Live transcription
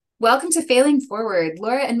Welcome to Failing Forward.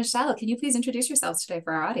 Laura and Michelle, can you please introduce yourselves today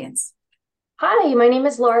for our audience? Hi, my name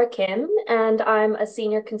is Laura Kim, and I'm a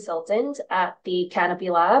senior consultant at the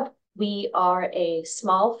Canopy Lab. We are a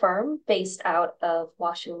small firm based out of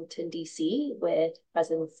Washington, D.C., with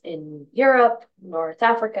presence in Europe, North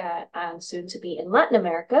Africa, and soon to be in Latin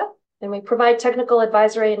America. And we provide technical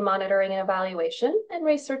advisory and monitoring and evaluation and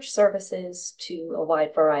research services to a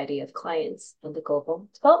wide variety of clients in the global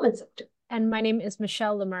development sector. And my name is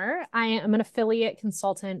Michelle Lemur. I am an affiliate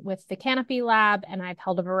consultant with the Canopy Lab, and I've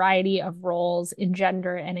held a variety of roles in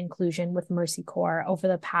gender and inclusion with Mercy Corps over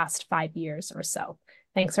the past 5 years or so.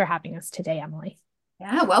 Thanks for having us today, Emily.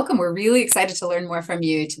 Yeah, welcome. We're really excited to learn more from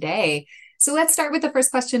you today. So let's start with the first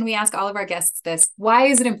question we ask all of our guests this. Why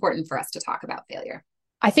is it important for us to talk about failure?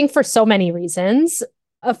 I think for so many reasons.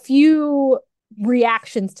 A few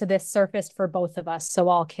reactions to this surfaced for both of us, so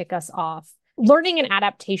I'll kick us off. Learning and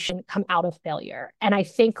adaptation come out of failure. And I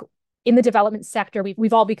think in the development sector,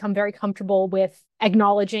 we've all become very comfortable with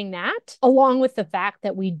acknowledging that, along with the fact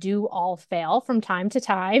that we do all fail from time to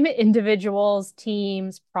time, individuals,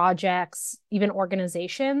 teams, projects, even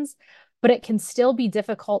organizations. But it can still be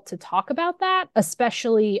difficult to talk about that,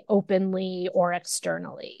 especially openly or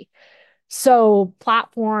externally. So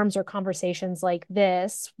platforms or conversations like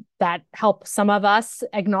this that help some of us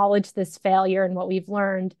acknowledge this failure and what we've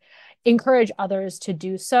learned, encourage others to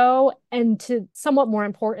do so, and to, somewhat more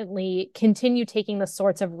importantly, continue taking the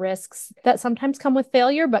sorts of risks that sometimes come with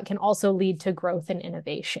failure, but can also lead to growth and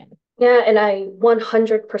innovation. Yeah, and I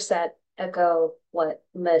 100% echo what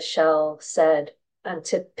Michelle said. And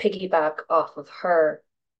to piggyback off of her,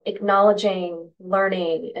 acknowledging,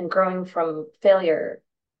 learning, and growing from failure,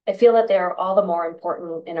 I feel that they are all the more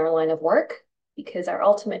important in our line of work because our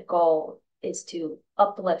ultimate goal is to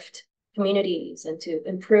uplift communities and to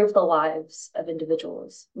improve the lives of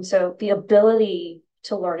individuals. And so the ability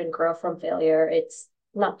to learn and grow from failure, it's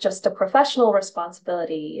not just a professional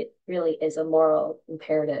responsibility, it really is a moral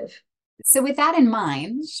imperative. So with that in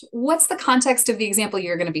mind, what's the context of the example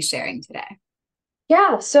you're going to be sharing today?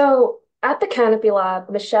 Yeah, so at the Canopy Lab,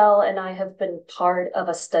 Michelle and I have been part of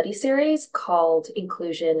a study series called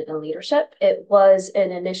Inclusion and Leadership. It was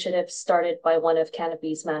an initiative started by one of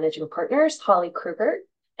Canopy's managing partners, Holly Kruger.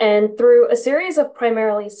 And through a series of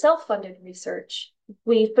primarily self-funded research,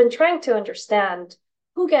 we've been trying to understand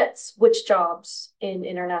who gets which jobs in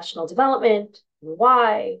international development,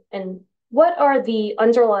 why, and what are the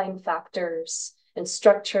underlying factors and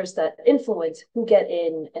structures that influence who get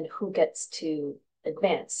in and who gets to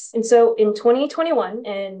advance. And so in 2021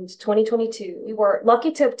 and 2022, we were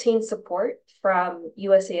lucky to obtain support from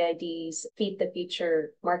USAID's Feed the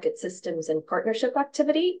Future Market Systems and Partnership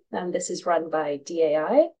activity. This is run by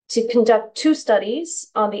DAI to conduct two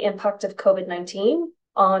studies on the impact of COVID-19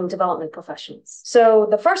 on development professionals. So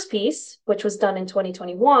the first piece, which was done in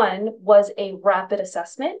 2021, was a rapid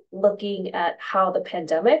assessment looking at how the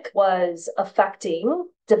pandemic was affecting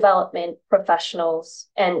development professionals.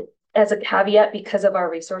 And as a caveat, because of our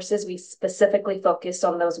resources, we specifically focused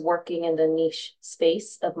on those working in the niche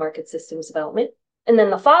space of market systems development. And then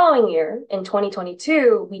the following year, in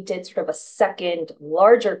 2022, we did sort of a second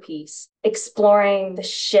larger piece exploring the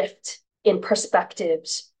shift in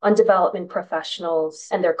perspectives on development professionals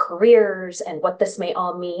and their careers and what this may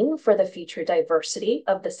all mean for the future diversity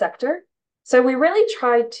of the sector. So we really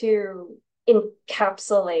tried to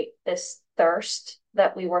encapsulate this thirst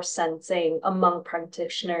that we were sensing among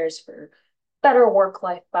practitioners for better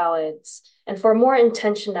work-life balance and for more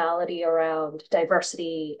intentionality around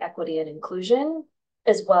diversity, equity, and inclusion,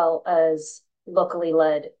 as well as locally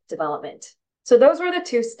led development. So those were the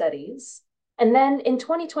two studies. And then in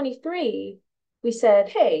 2023, we said,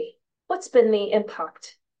 hey, what's been the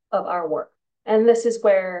impact of our work? And this is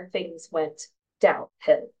where things went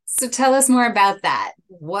downhill. So tell us more about that.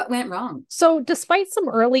 What went wrong? So despite some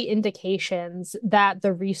early indications that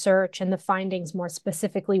the research and the findings more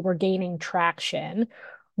specifically were gaining traction,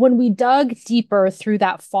 when we dug deeper through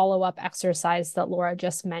that follow-up exercise that Laura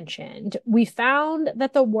just mentioned, we found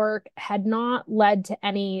that the work had not led to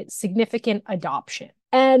any significant adoption.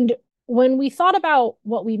 And when we thought about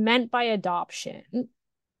what we meant by adoption,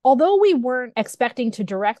 although we weren't expecting to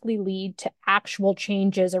directly lead to actual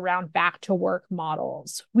changes around back to work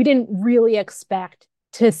models, we didn't really expect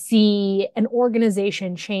to see an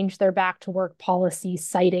organization change their back to work policy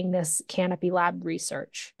citing this Canopy Lab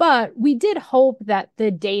research. But we did hope that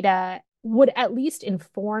the data would at least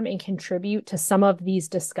inform and contribute to some of these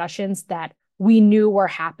discussions that we knew were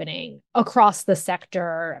happening across the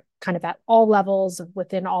sector, kind of at all levels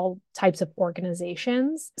within all types of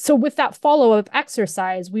organizations. So with that follow-up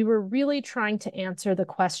exercise, we were really trying to answer the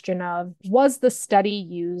question of, was the study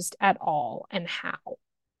used at all and how?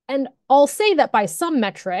 And I'll say that by some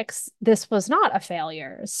metrics, this was not a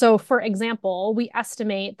failure. So for example, we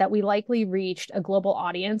estimate that we likely reached a global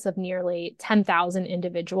audience of nearly 10,000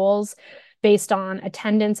 individuals based on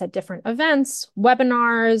attendance at different events,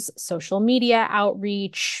 webinars, social media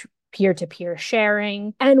outreach, peer-to-peer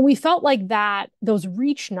sharing. And we felt like that those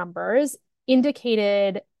reach numbers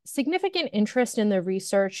indicated significant interest in the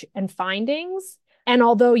research and findings. And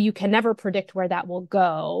although you can never predict where that will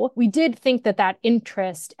go, we did think that that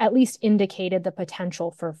interest at least indicated the potential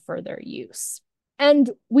for further use. And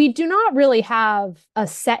we do not really have a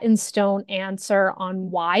set in stone answer on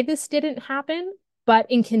why this didn't happen. But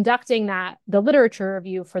in conducting the literature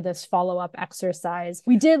review for this follow-up exercise,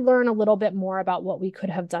 we did learn a little bit more about what we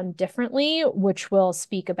could have done differently, which we'll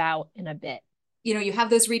speak about in a bit. You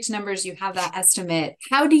have those reach numbers, you have that estimate.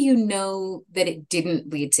 How do you know that it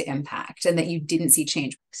didn't lead to impact and that you didn't see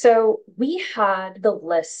change? So we had the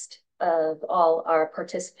list of all our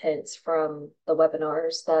participants from the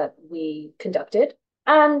webinars that we conducted.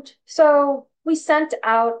 And so we sent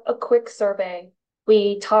out a quick survey.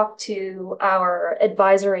 We talked to our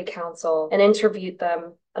advisory council and interviewed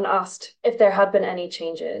them and asked if there had been any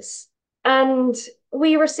changes. And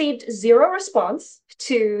we received zero response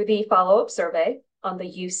to the follow-up survey on the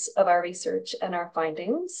use of our research and our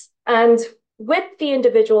findings. And with the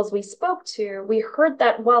individuals we spoke to, we heard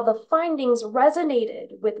that while the findings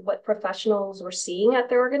resonated with what professionals were seeing at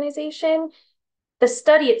their organization, the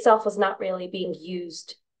study itself was not really being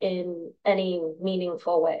used in any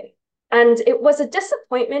meaningful way. And it was a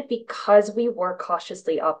disappointment because we were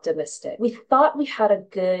cautiously optimistic. We thought we had a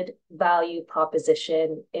good value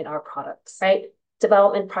proposition in our products, right?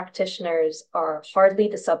 Development practitioners are hardly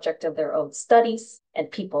the subject of their own studies,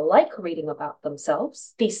 and people like reading about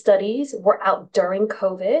themselves. These studies were out during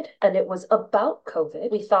COVID, and it was about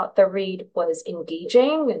COVID. We thought the read was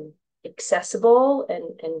engaging and accessible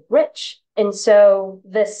and rich. And so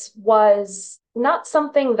this was not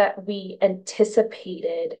something that we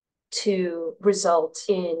anticipated to result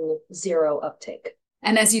in zero uptake.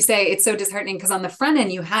 And as you say, it's so disheartening because on the front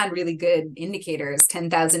end, you had really good indicators.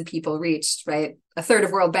 10,000 people reached, right? A third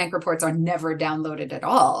of World Bank reports are never downloaded at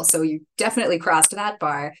all. So you definitely crossed that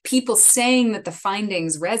bar. People saying that the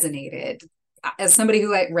findings resonated. As somebody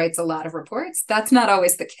who writes a lot of reports, that's not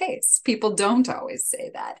always the case. People don't always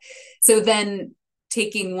say that. So then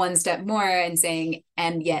taking one step more and saying,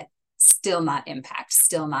 and yet still not impact,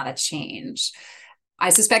 still not a change. I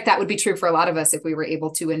suspect that would be true for a lot of us if we were able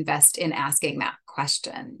to invest in asking that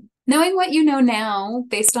question. Knowing what you know now,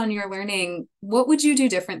 based on your learning, what would you do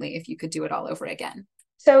differently if you could do it all over again?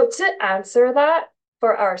 So to answer that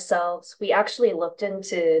for ourselves, we actually looked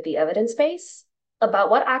into the evidence base about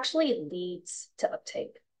what actually leads to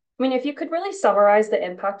uptake. I mean, if you could really summarize the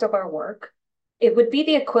impact of our work, it would be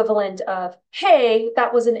the equivalent of, hey,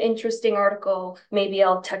 that was an interesting article. Maybe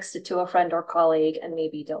I'll text it to a friend or colleague and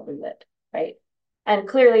maybe they'll read it, right? And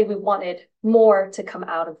clearly we wanted more to come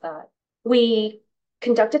out of that. We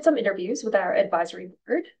conducted some interviews with our advisory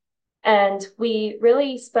board, and we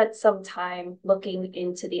really spent some time looking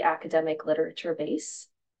into the academic literature base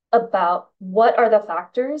about what are the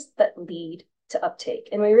factors that lead to uptake.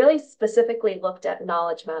 And we really specifically looked at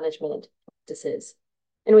knowledge management practices.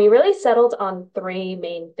 And we really settled on three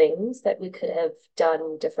main things that we could have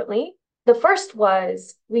done differently. The first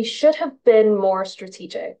was we should have been more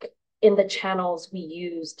strategic in the channels we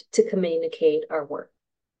used to communicate our work.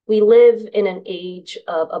 We live in an age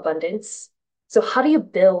of abundance. So how do you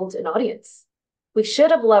build an audience? We should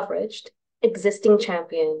have leveraged existing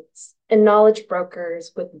champions and knowledge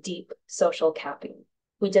brokers with deep social capping.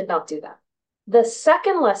 We did not do that. The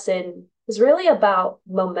second lesson is really about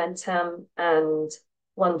momentum and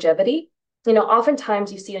longevity.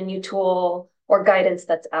 Oftentimes you see a new tool or guidance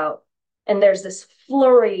that's out, and there's this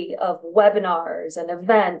flurry of webinars and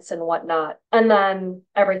events and whatnot, and then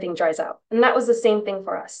everything dries out. And that was the same thing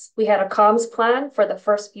for us. We had a comms plan for the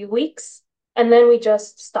first few weeks, and then we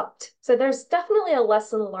just stopped. So there's definitely a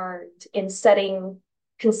lesson learned in setting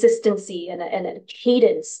consistency and a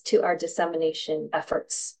cadence to our dissemination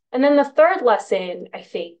efforts. And then the third lesson, I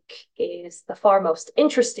think, is the far most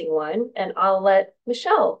interesting one, and I'll let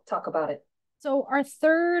Michelle talk about it. So our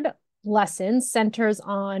third lesson centers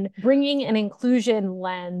on bringing an inclusion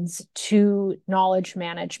lens to knowledge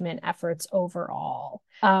management efforts overall,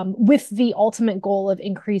 with the ultimate goal of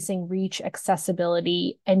increasing reach,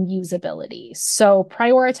 accessibility, and usability. So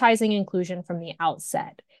prioritizing inclusion from the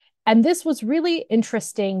outset. And this was really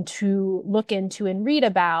interesting to look into and read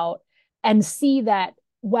about and see that,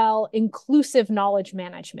 well, inclusive knowledge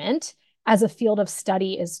management as a field of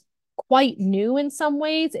study is quite new in some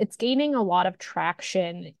ways. It's gaining a lot of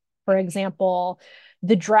traction. For example,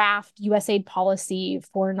 the draft USAID policy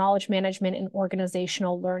for knowledge management and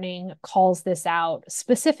organizational learning calls this out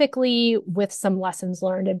specifically with some lessons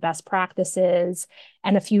learned and best practices.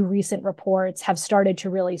 And a few recent reports have started to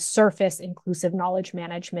really surface inclusive knowledge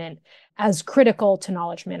management as critical to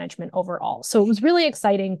knowledge management overall. So it was really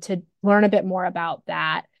exciting to learn a bit more about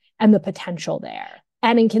that and the potential there.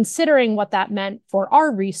 And in considering what that meant for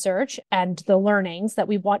our research and the learnings that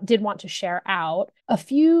we did want to share out, a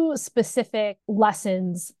few specific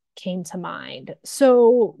lessons came to mind.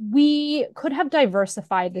 So we could have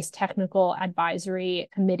diversified this technical advisory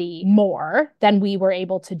committee more than we were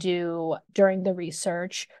able to do during the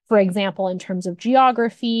research. For example, in terms of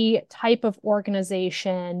geography, type of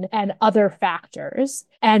organization, and other factors.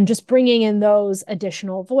 And just bringing in those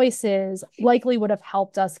additional voices likely would have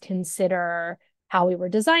helped us consider how we were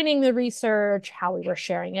designing the research, how we were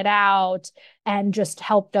sharing it out, and just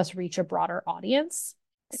helped us reach a broader audience.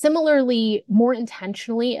 Similarly, more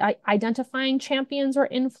intentionally identifying champions or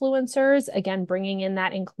influencers, again, bringing in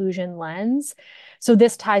that inclusion lens. So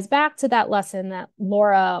this ties back to that lesson that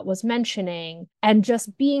Laura was mentioning, and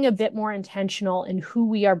just being a bit more intentional in who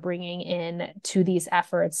we are bringing in to these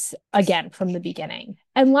efforts, again, from the beginning.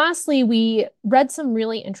 And lastly, we read some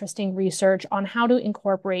really interesting research on how to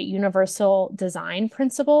incorporate universal design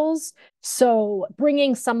principles. So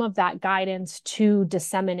bringing some of that guidance to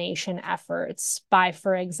dissemination efforts by,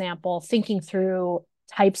 for example, thinking through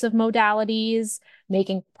types of modalities,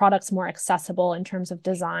 making products more accessible in terms of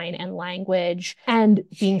design and language, and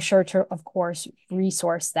being sure to, of course,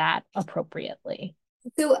 resource that appropriately.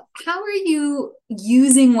 So how are you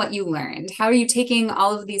using what you learned? How are you taking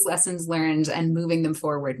all of these lessons learned and moving them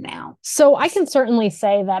forward now? So I can certainly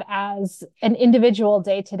say that as an individual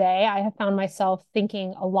day to day, I have found myself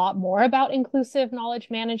thinking a lot more about inclusive knowledge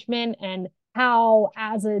management and how,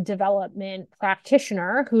 as a development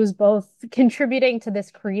practitioner who's both contributing to this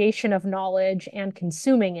creation of knowledge and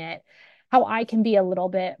consuming it, how I can be a little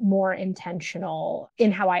bit more intentional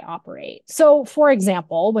in how I operate. So, for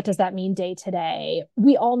example, what does that mean day to day?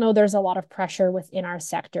 We all know there's a lot of pressure within our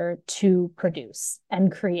sector to produce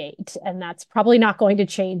and create, and that's probably not going to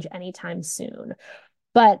change anytime soon.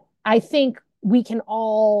 But I think we can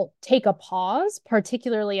all take a pause,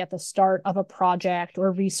 particularly at the start of a project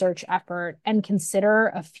or research effort, and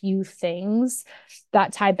consider a few things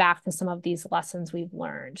that tie back to some of these lessons we've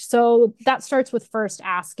learned. So that starts with first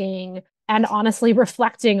asking and honestly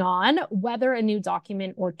reflecting on whether a new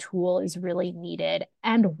document or tool is really needed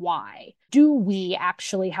and why. Do we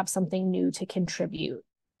actually have something new to contribute?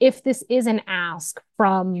 If this is an ask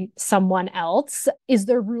from someone else, is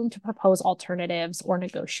there room to propose alternatives or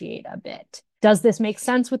negotiate a bit? Does this make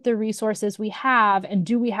sense with the resources we have? And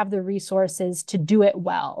do we have the resources to do it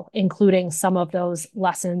well, including some of those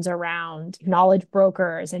lessons around knowledge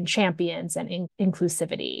brokers and champions and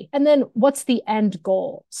inclusivity? And then what's the end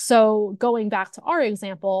goal? So going back to our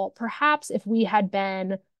example, perhaps if we had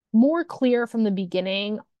been more clear from the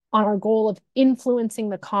beginning on our goal of influencing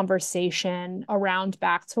the conversation around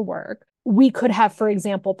back to work, we could have, for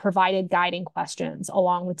example, provided guiding questions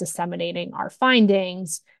along with disseminating our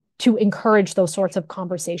findings to encourage those sorts of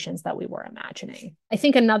conversations that we were imagining. I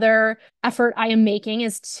think another effort I am making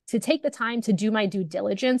is to take the time to do my due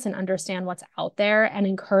diligence and understand what's out there and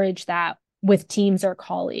encourage that with teams or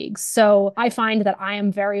colleagues. So I find that I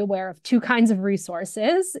am very aware of two kinds of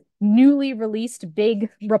resources: newly released big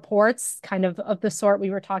reports, kind of the sort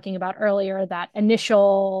we were talking about earlier, that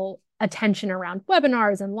initial attention around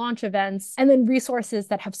webinars and launch events, and then resources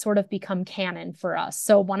that have sort of become canon for us.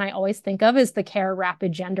 So one I always think of is the CARE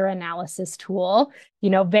Rapid Gender Analysis tool,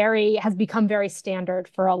 has become very standard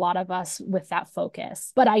for a lot of us with that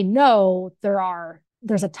focus. But I know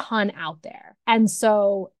there's a ton out there. And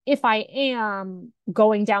so if I am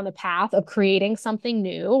going down the path of creating something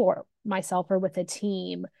new, or myself or with a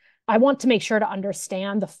team, I want to make sure to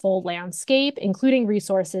understand the full landscape, including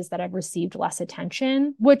resources that have received less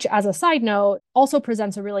attention, which, as a side note, also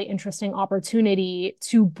presents a really interesting opportunity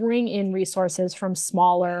to bring in resources from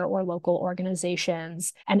smaller or local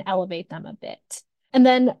organizations and elevate them a bit. And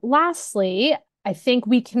then lastly, I think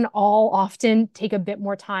we can all often take a bit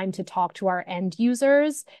more time to talk to our end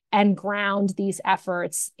users and ground these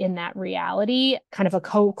efforts in that reality, kind of a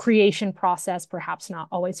co-creation process, perhaps not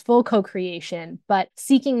always full co-creation, but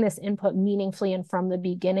seeking this input meaningfully and from the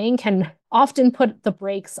beginning can often put the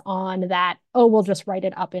brakes on that, we'll just write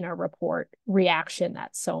it up in a report reaction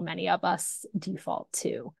that so many of us default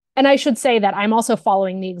to. And I should say that I'm also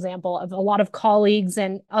following the example of a lot of colleagues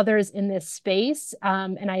and others in this space.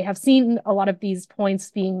 And I have seen a lot of these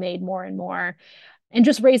points being made more and more. And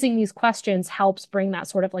just raising these questions helps bring that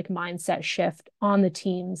sort of like mindset shift on the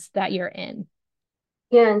teams that you're in.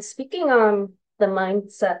 Yeah, and speaking on the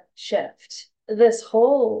mindset shift, this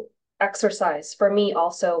whole exercise for me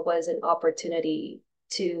also was an opportunity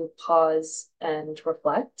to pause and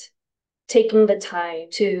reflect, taking the time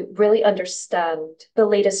to really understand the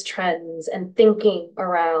latest trends and thinking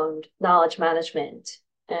around knowledge management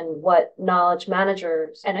and what knowledge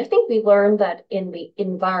managers, and I think we learned that in the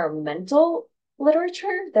environmental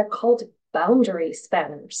literature, they're called boundary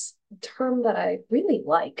spanners, a term that I really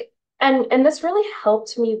like. And this really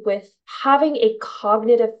helped me with having a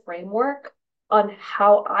cognitive framework on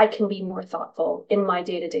how I can be more thoughtful in my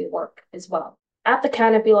day-to-day work as well. At the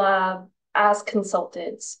Canopy Lab, as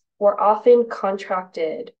consultants, we're often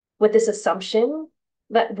contracted with this assumption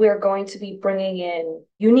that we're going to be bringing in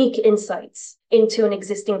unique insights into an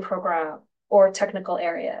existing program or technical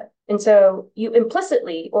area. And so you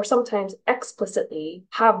implicitly or sometimes explicitly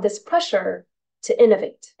have this pressure to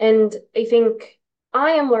innovate. And I think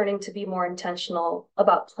I am learning to be more intentional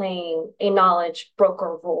about playing a knowledge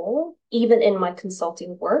broker role, even in my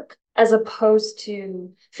consulting work, as opposed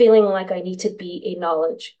to feeling like I need to be a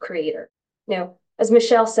knowledge creator. Now, as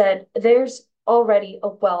Michelle said, there's already a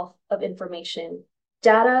wealth of information,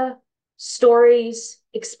 data, stories,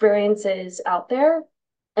 experiences out there.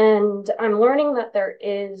 And I'm learning that there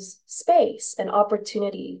is space and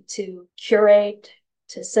opportunity to curate,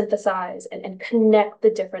 to synthesize and connect the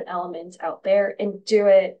different elements out there and do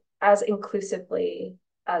it as inclusively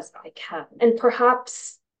as I can. And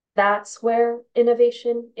perhaps that's where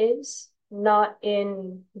innovation is, not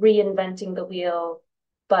in reinventing the wheel,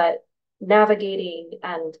 but navigating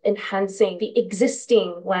and enhancing the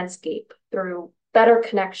existing landscape through better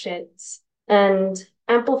connections and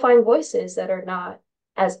amplifying voices that are not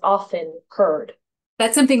as often heard.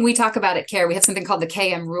 That's something we talk about at CARE. We have something called the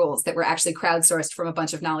KM rules that were actually crowdsourced from a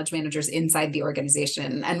bunch of knowledge managers inside the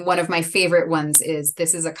organization. And one of my favorite ones is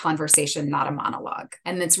this is a conversation, not a monologue.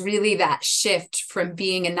 And it's really that shift from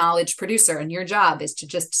being a knowledge producer, and your job is to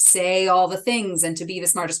just say all the things and to be the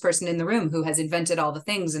smartest person in the room who has invented all the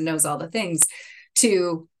things and knows all the things,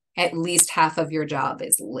 to at least half of your job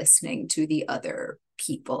is listening to the other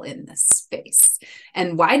people in this space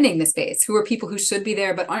and widening the space, who are people who should be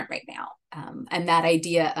there but aren't right now. And that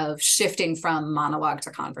idea of shifting from monologue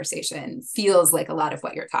to conversation feels like a lot of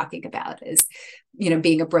what you're talking about is,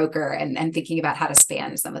 being a broker and thinking about how to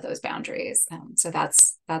span some of those boundaries. So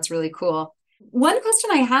that's really cool. One question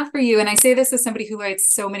I have for you, and I say this as somebody who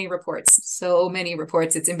writes so many reports,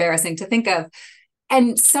 it's embarrassing to think of.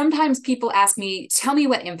 And sometimes people ask me, tell me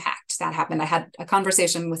what impact that happened. I had a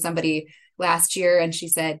conversation with somebody last year and she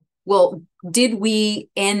said, well, did we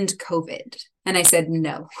end COVID? And I said,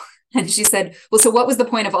 no. And she said, well, so what was the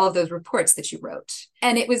point of all of those reports that you wrote?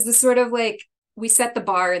 And it was the sort of like, we set the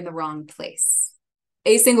bar in the wrong place.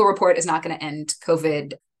 A single report is not going to end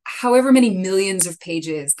COVID. However many millions of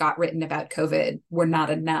pages got written about COVID were not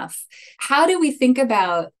enough. How do we think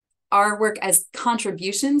about our work as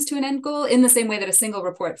contributions to an end goal, in the same way that a single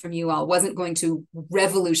report from you all wasn't going to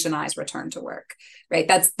revolutionize return to work, right?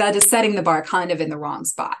 That is setting the bar kind of in the wrong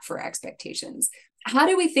spot for expectations. How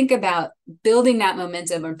do we think about building that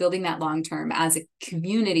momentum or building that long-term as a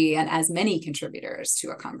community and as many contributors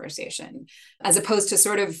to a conversation, as opposed to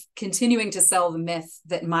sort of continuing to sell the myth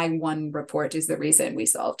that my one report is the reason we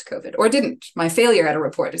solved COVID, or didn't. My failure at a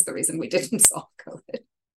report is the reason we didn't solve COVID.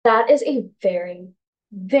 That is a very,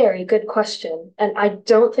 very good question. And I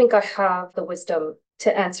don't think I have the wisdom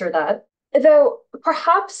to answer that. Though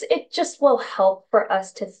perhaps it just will help for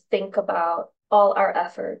us to think about all our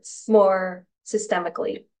efforts more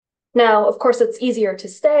systemically. Now, of course, it's easier to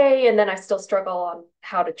say, and then I still struggle on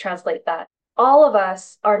how to translate that. All of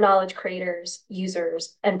us are knowledge creators,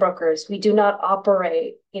 users, and brokers. We do not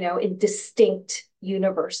operate, in distinct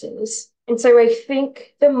universes. And so I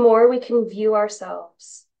think the more we can view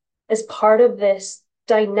ourselves as part of this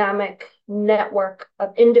dynamic network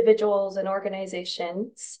of individuals and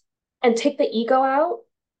organizations and take the ego out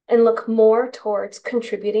and look more towards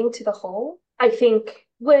contributing to the whole, I think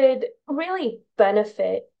would really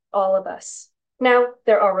benefit all of us. Now,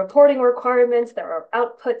 there are reporting requirements, there are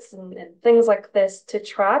outputs and things like this to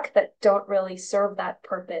track that don't really serve that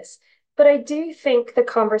purpose. But I do think the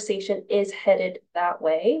conversation is headed that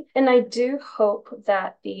way. And I do hope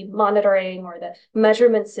that the monitoring or the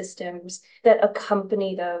measurement systems that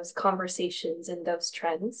accompany those conversations and those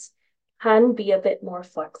trends can be a bit more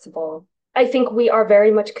flexible. I think we are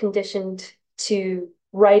very much conditioned to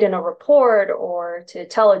write in a report or to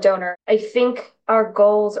tell a donor. I think our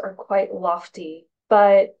goals are quite lofty,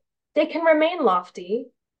 but they can remain lofty.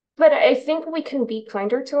 But I think we can be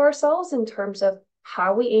kinder to ourselves in terms of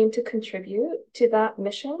how we aim to contribute to that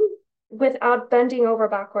mission without bending over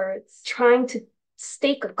backwards, trying to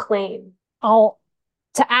stake a claim.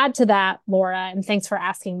 To add to that, Laura, and thanks for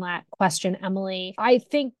asking that question, Emily, I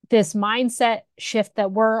think this mindset shift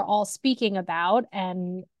that we're all speaking about,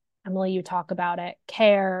 and Emily, you talk about it,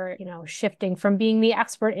 care, shifting from being the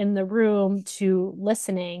expert in the room to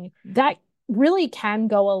listening, that really can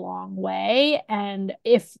go a long way. And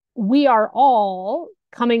if we are all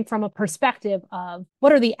coming from a perspective of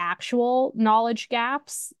what are the actual knowledge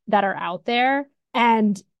gaps that are out there,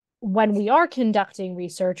 and when we are conducting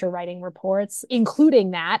research or writing reports,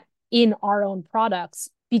 including that in our own products,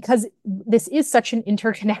 because this is such an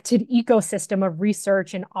interconnected ecosystem of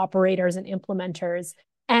research and operators and implementers.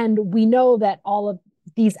 And we know that all of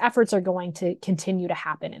these efforts are going to continue to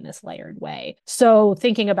happen in this layered way. So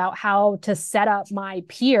thinking about how to set up my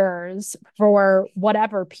peers for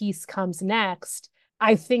whatever piece comes next,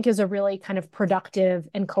 I think is a really kind of productive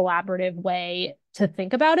and collaborative way to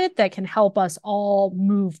think about it that can help us all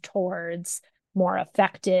move towards more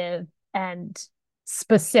effective and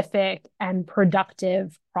specific and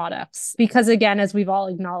productive products. Because again, as we've all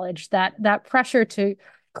acknowledged, that pressure to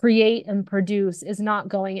create and produce is not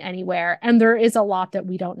going anywhere. And there is a lot that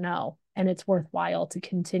we don't know, and it's worthwhile to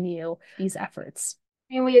continue these efforts.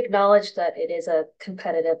 And we acknowledge that it is a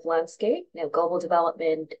competitive landscape. Global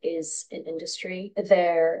development is an industry.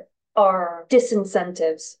 There are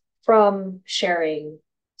disincentives from sharing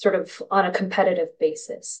sort of on a competitive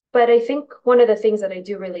basis. But I think one of the things that I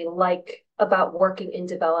do really like about working in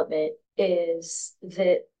development is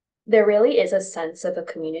that there really is a sense of a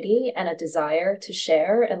community and a desire to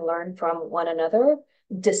share and learn from one another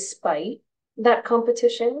despite that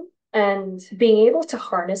competition. And being able to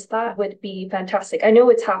harness that would be fantastic. I know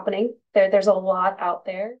it's happening. There's a lot out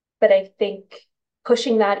there, but I think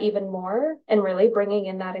pushing that even more and really bringing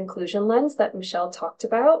in that inclusion lens that Michelle talked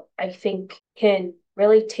about, I think can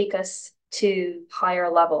really take us to higher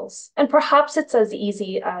levels. And perhaps it's as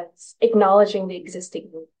easy as acknowledging the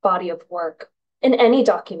existing body of work in any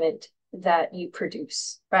document that you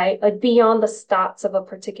produce, right? Like beyond the stats of a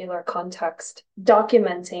particular context,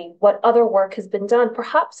 documenting what other work has been done,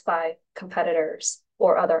 perhaps by competitors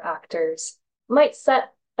or other actors, might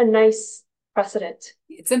set a nice precedent.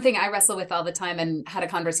 It's something I wrestle with all the time, and had a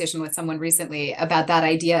conversation with someone recently about that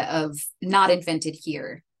idea of not invented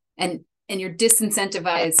here. And you're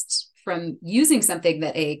disincentivized from using something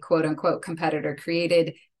that a quote unquote competitor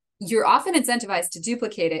created. You're often incentivized to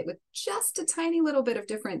duplicate it with just a tiny little bit of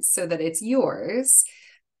difference so that it's yours.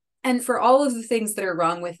 And for all of the things that are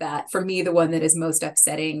wrong with that, for me, the one that is most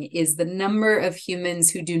upsetting is the number of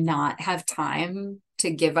humans who do not have time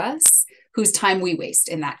to give us, whose time we waste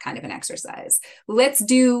in that kind of an exercise. Let's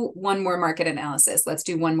do one more market analysis. Let's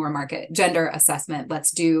do one more market gender assessment.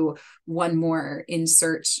 Let's do one more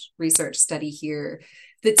insert research study here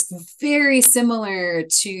that's very similar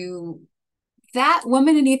to that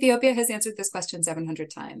woman in Ethiopia has answered this question 700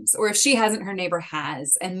 times. Or if she hasn't, her neighbor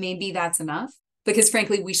has. And maybe that's enough, because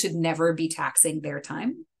frankly, we should never be taxing their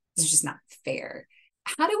time. It's just not fair.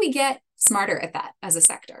 How do we get smarter at that as a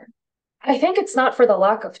sector? I think it's not for the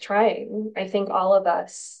lack of trying. I think all of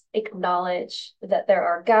us acknowledge that there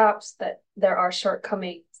are gaps, that there are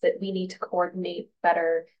shortcomings, that we need to coordinate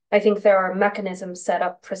better. I think there are mechanisms set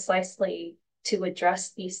up precisely to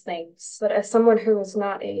address these things. But as someone who is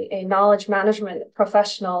not a knowledge management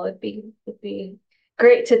professional, it'd be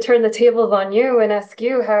great to turn the tables on you and ask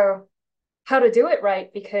you how to do it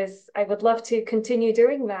right, because I would love to continue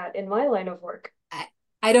doing that in my line of work.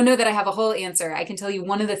 I don't know that I have a whole answer. I can tell you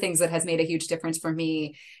one of the things that has made a huge difference for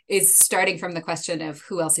me is starting from the question of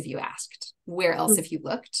who else have you asked? Where else have you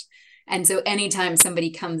looked? And so anytime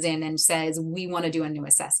somebody comes in and says, we want to do a new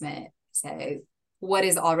assessment, say, what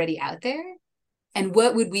is already out there? And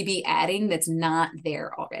what would we be adding that's not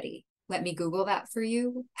there already? Let me Google that for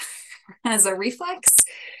you as a reflex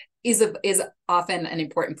is often an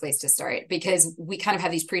important place to start, because we kind of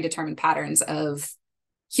have these predetermined patterns of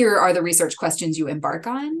here are the research questions you embark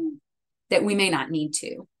on that we may not need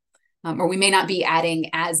to, or we may not be adding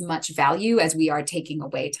as much value as we are taking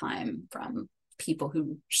away time from people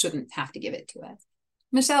who shouldn't have to give it to us.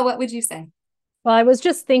 Michelle, what would you say? Well, I was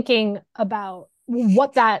just thinking about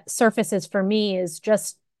what that surfaces for me is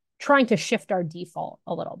just trying to shift our default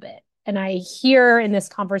a little bit. And I hear in this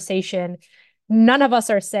conversation, none of us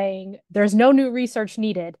are saying there's no new research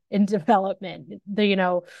needed in development.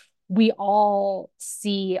 we all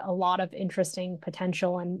see a lot of interesting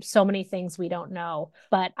potential and so many things we don't know.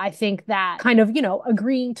 But I think that kind of,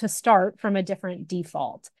 agreeing to start from a different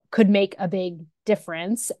default could make a big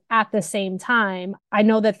difference. At the same time, I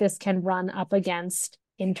know that this can run up against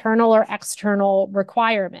internal or external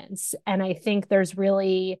requirements. And I think there's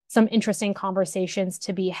really some interesting conversations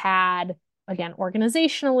to be had, again,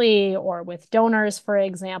 organizationally or with donors, for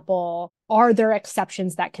example. Are there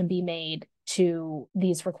exceptions that can be made to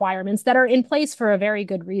these requirements that are in place for a very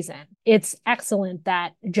good reason? It's excellent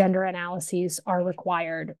that gender analyses are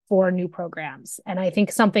required for new programs. And I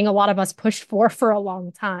think something a lot of us pushed for a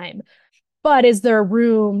long time. But is there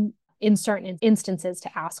room in certain instances to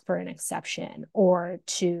ask for an exception or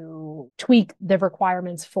to tweak the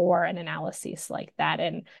requirements for an analysis like that?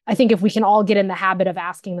 And I think if we can all get in the habit of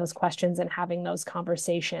asking those questions and having those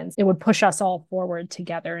conversations, it would push us all forward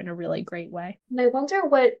together in a really great way. And I wonder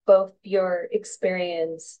what both your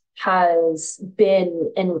experience has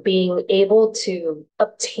been in being able to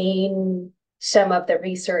obtain some of the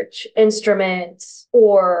research instruments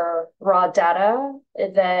or raw data,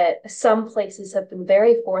 that some places have been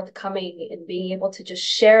very forthcoming in being able to just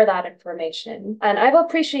share that information. And I've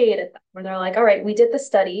appreciated that, where they're like, all right, we did the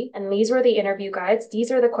study and these were the interview guides.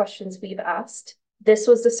 These are the questions we've asked. This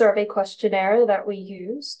was the survey questionnaire that we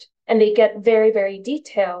used. And they get very, very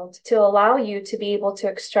detailed to allow you to be able to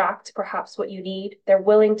extract perhaps what you need. They're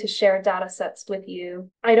willing to share data sets with you.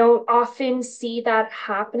 I don't often see that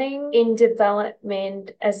happening in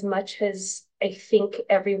development as much as I think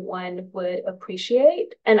everyone would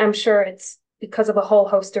appreciate. And I'm sure it's because of a whole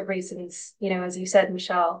host of reasons, as you said,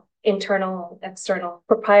 Michelle, internal, external,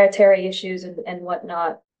 proprietary issues and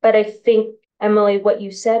whatnot. But I think, Emily, what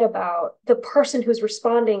you said about the person who's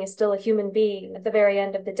responding is still a human being at the very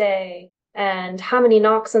end of the day. And how many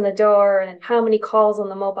knocks on the door and how many calls on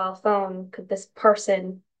the mobile phone could this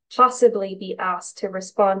person possibly be asked to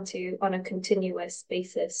respond to on a continuous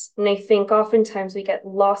basis? And I think oftentimes we get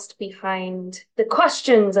lost behind the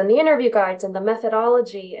questions and the interview guides and the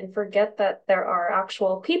methodology and forget that there are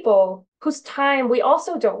actual people whose time we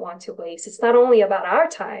also don't want to waste. It's not only about our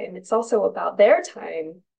time, it's also about their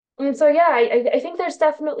time. And so, yeah, I think there's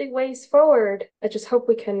definitely ways forward. I just hope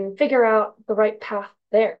we can figure out the right path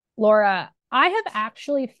there. Laura, I have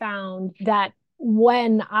actually found that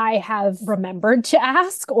when I have remembered to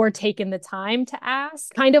ask or taken the time to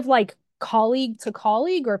ask, kind of like colleague to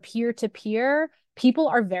colleague or peer to peer, people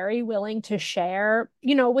are very willing to share,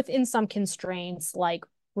 within some constraints like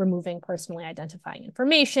removing personally identifying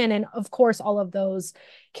information and, of course, all of those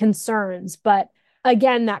concerns. But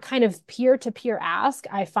again, that kind of peer-to-peer ask,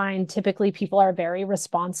 I find typically people are very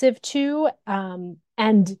responsive to,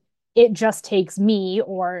 and it just takes me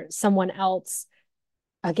or someone else,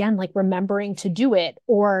 again, like remembering to do it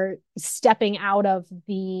or stepping out of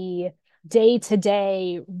the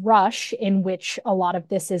day-to-day rush in which a lot of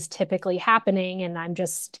this is typically happening. And I'm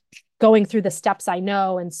just going through the steps I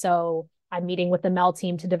know. And so I'm meeting with the MEL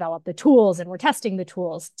team to develop the tools and we're testing the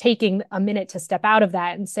tools, taking a minute to step out of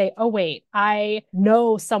that and say, oh, wait, I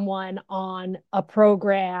know someone on a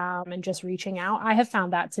program and just reaching out. I have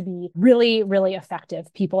found that to be really, really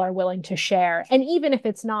effective. People are willing to share. And even if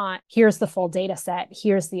it's not, here's the full data set,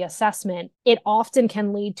 here's the assessment, it often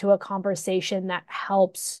can lead to a conversation that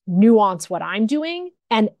helps nuance what I'm doing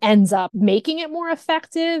and ends up making it more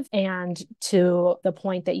effective. And to the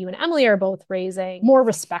point that you and Emily are both raising, more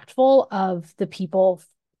respectful of the people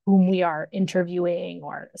whom we are interviewing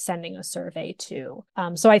or sending a survey to.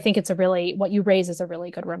 So I think what you raise is a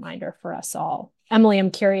really good reminder for us all. Emily,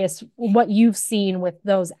 I'm curious what you've seen with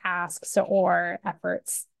those asks or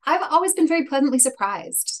efforts. I've always been very pleasantly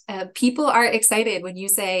surprised. People are excited when you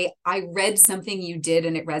say, I read something you did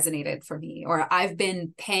and it resonated for me, or I've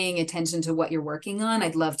been paying attention to what you're working on.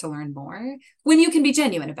 I'd love to learn more. When you can be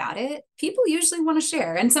genuine about it, people usually want to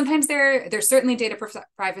share. And sometimes there's certainly data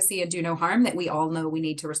privacy and do no harm that we all know we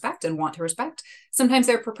need to respect and want to respect. Sometimes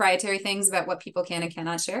there are proprietary things about what people can and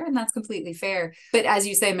cannot share, and that's completely fair. But as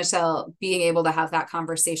you say, Michelle, being able to have that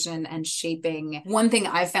conversation and shaping, one thing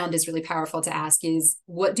I've found is really powerful to ask is,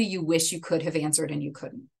 what do you wish you could have answered and you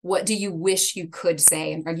couldn't? What do you wish you could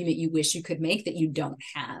say, an argument you wish you could make that you don't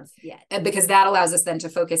have yet? Because that allows us then to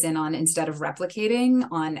focus in on, instead of replicating,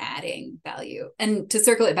 on adding value. And to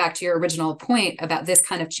circle it back to your original point about this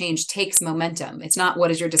kind of change takes momentum. It's not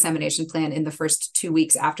what is your dissemination plan in the first 2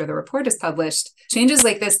 weeks after the report is published. Changes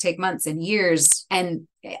like this take months and years. And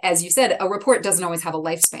as you said, a report doesn't always have a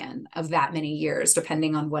lifespan of that many years,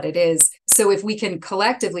 depending on what it is. So if we can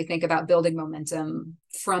collectively think about building momentum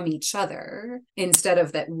from each other, instead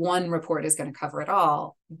of that one report is going to cover it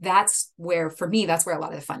all. That's where, for me, that's where a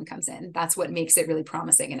lot of the fun comes in. That's what makes it really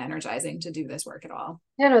promising and energizing to do this work at all.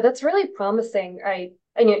 Yeah, no, that's really promising.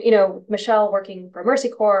 And Michelle working for Mercy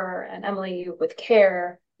Corps, and Emily, you with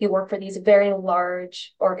CARE, you work for these very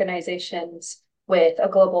large organizations with a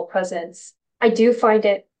global presence. I do find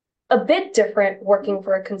it a bit different working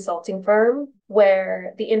for a consulting firm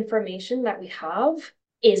where the information that we have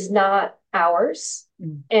is not ours.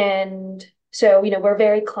 And so, we're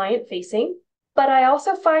very client facing, but I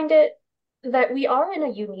also find it that we are in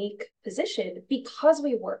a unique position because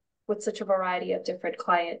we work with such a variety of different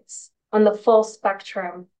clients on the full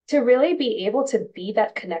spectrum to really be able to be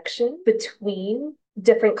that connection between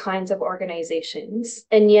different kinds of organizations.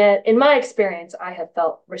 And yet, in my experience, I have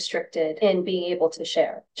felt restricted in being able to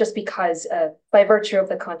share just because by virtue of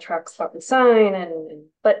the contracts that we sign.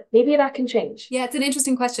 But maybe that can change. Yeah, it's an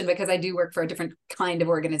interesting question because I do work for a different kind of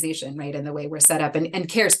organization, right? And the way we're set up, and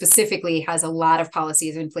CARE specifically has a lot of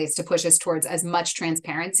policies in place to push us towards as much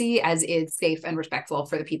transparency as is safe and respectful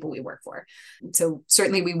for the people we work for. So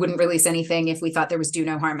certainly we wouldn't release anything if we thought there was do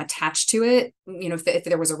no harm attached to it, if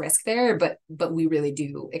there was a risk there, but we really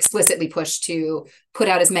do explicitly push to put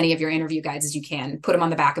out as many of your interview guides as you can, put them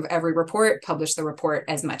on the back of every report, publish the report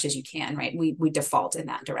as much as you can, right? We default in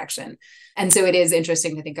that direction. And so it is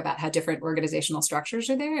interesting to think about how different organizational structures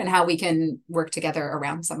are there and how we can work together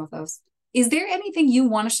around some of those. Is there anything you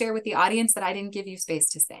want to share with the audience that I didn't give you space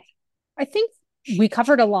to say? I think we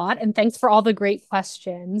covered a lot, and thanks for all the great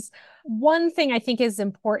questions. One thing I think is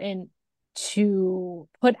important to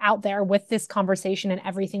put out there with this conversation and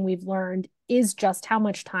everything we've learned is just how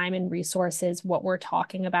much time and resources what we're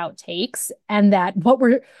talking about takes, and that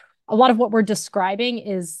a lot of what we're describing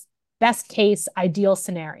is best case, ideal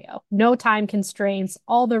scenario. No time constraints,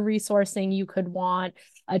 all the resourcing you could want,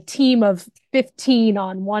 a team of 15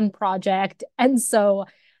 on one project. And so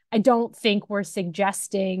I don't think we're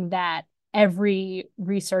suggesting that every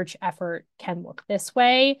research effort can look this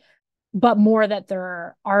way, but more that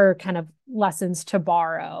there are kind of lessons to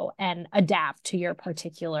borrow and adapt to your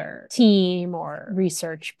particular team or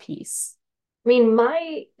research piece. I mean,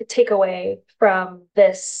 my takeaway from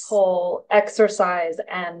this whole exercise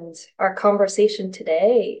and our conversation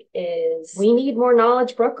today is we need more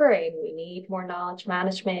knowledge brokering. We need more knowledge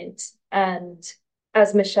management. And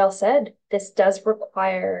as Michelle said, this does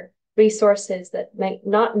require resources that might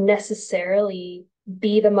not necessarily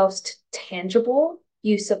be the most tangible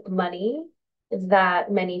use of money that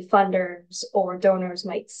many funders or donors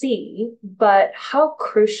might see, but how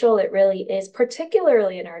crucial it really is,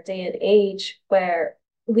 particularly in our day and age where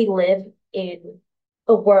we live in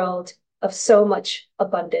a world of so much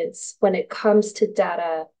abundance when it comes to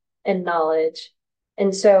data and knowledge.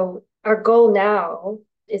 And so our goal now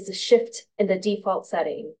is a shift in the default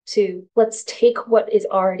setting to let's take what is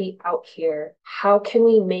already out here. How can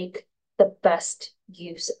we make the best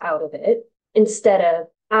use out of it instead of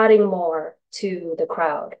adding more to the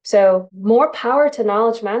crowd? So more power to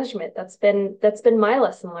knowledge management. That's been my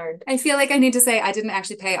lesson learned. I feel like I need to say I didn't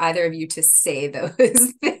actually pay either of you to say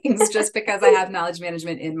those things. Just because I have knowledge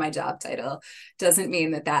management in my job title doesn't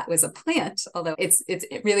mean that was a plant. Although it's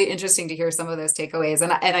really interesting to hear some of those takeaways.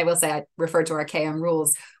 And I will say I refer to our KM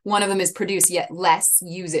rules. One of them is produce yet less,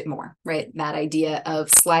 use it more, right? That idea of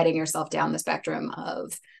sliding yourself down the spectrum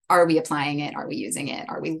of, are we applying it? Are we using it?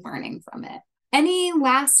 Are we learning from it? Any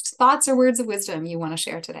last thoughts or words of wisdom you want to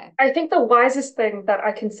share today? I think the wisest thing that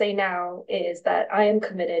I can say now is that I am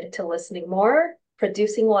committed to listening more,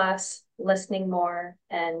 producing less, listening more,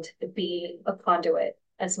 and be a conduit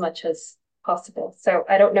as much as possible. So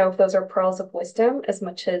I don't know if those are pearls of wisdom as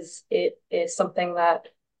much as it is something that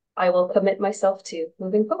I will commit myself to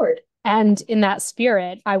moving forward. And in that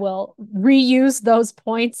spirit, I will reuse those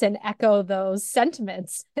points and echo those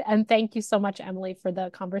sentiments. And thank you so much, Emily, for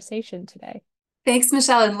the conversation today. Thanks,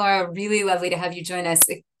 Michelle and Laura. Really lovely to have you join us.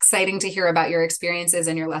 Exciting to hear about your experiences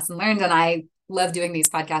and your lesson learned. And I love doing these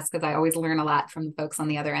podcasts because I always learn a lot from the folks on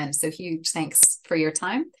the other end. So huge thanks for your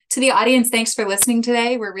time. To the audience, thanks for listening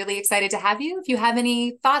today. We're really excited to have you. If you have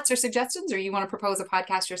any thoughts or suggestions, or you want to propose a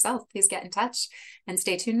podcast yourself, please get in touch and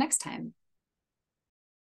stay tuned next time.